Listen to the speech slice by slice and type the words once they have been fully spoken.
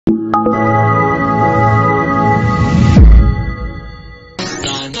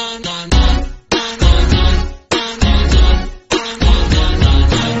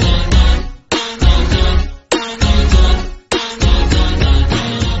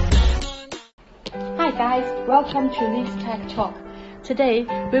guys, welcome to Lithtech Talk. Today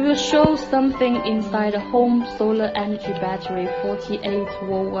we will show something inside a home solar energy battery 48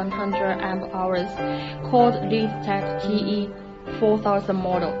 volt 100 amp hours called Lithtech TE4000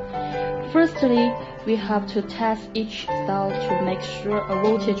 model. Firstly, we have to test each cell to make sure a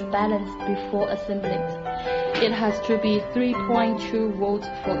voltage balance before assembling. It has to be 3.2 volts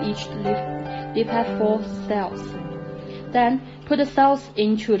for each Lithtech 4 cells. Then put the cells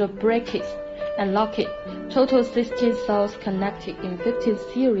into the brackets and lock it. Total 16 cells connected in 15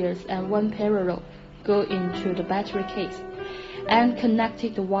 series and 1 parallel go into the battery case. And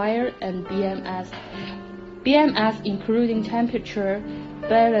connected the wire and BMS. BMS including temperature,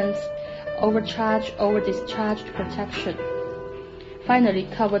 balance, overcharge, over-discharge protection. Finally,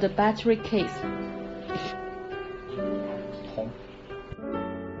 cover the battery case.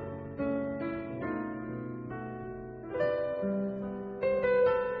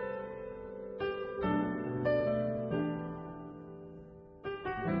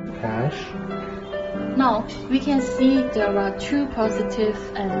 Now we can see there are 2 positive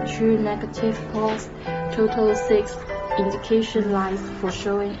and 2 negative poles, total 6 indication lines for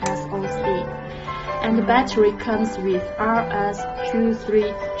showing SOC. And the battery comes with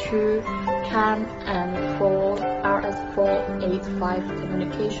RS232 CAN and 4 RS485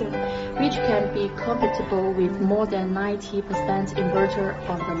 communication, which can be compatible with more than 90% inverter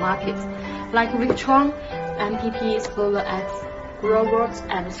on the market, like Victron, MPP, SolarX, Growatt,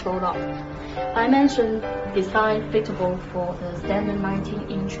 and Solar. I mentioned design fitable for the standard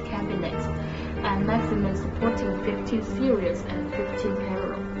 19-inch cabinet and maximum supporting 15 series and 15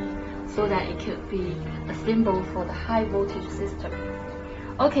 parallel, so that it could be a symbol for the high voltage system.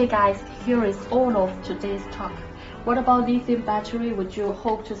 Okay guys, here is all of today's talk. What about lithium battery? Would you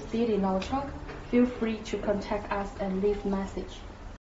hope to see it in our truck? Feel free to contact us and leave a message.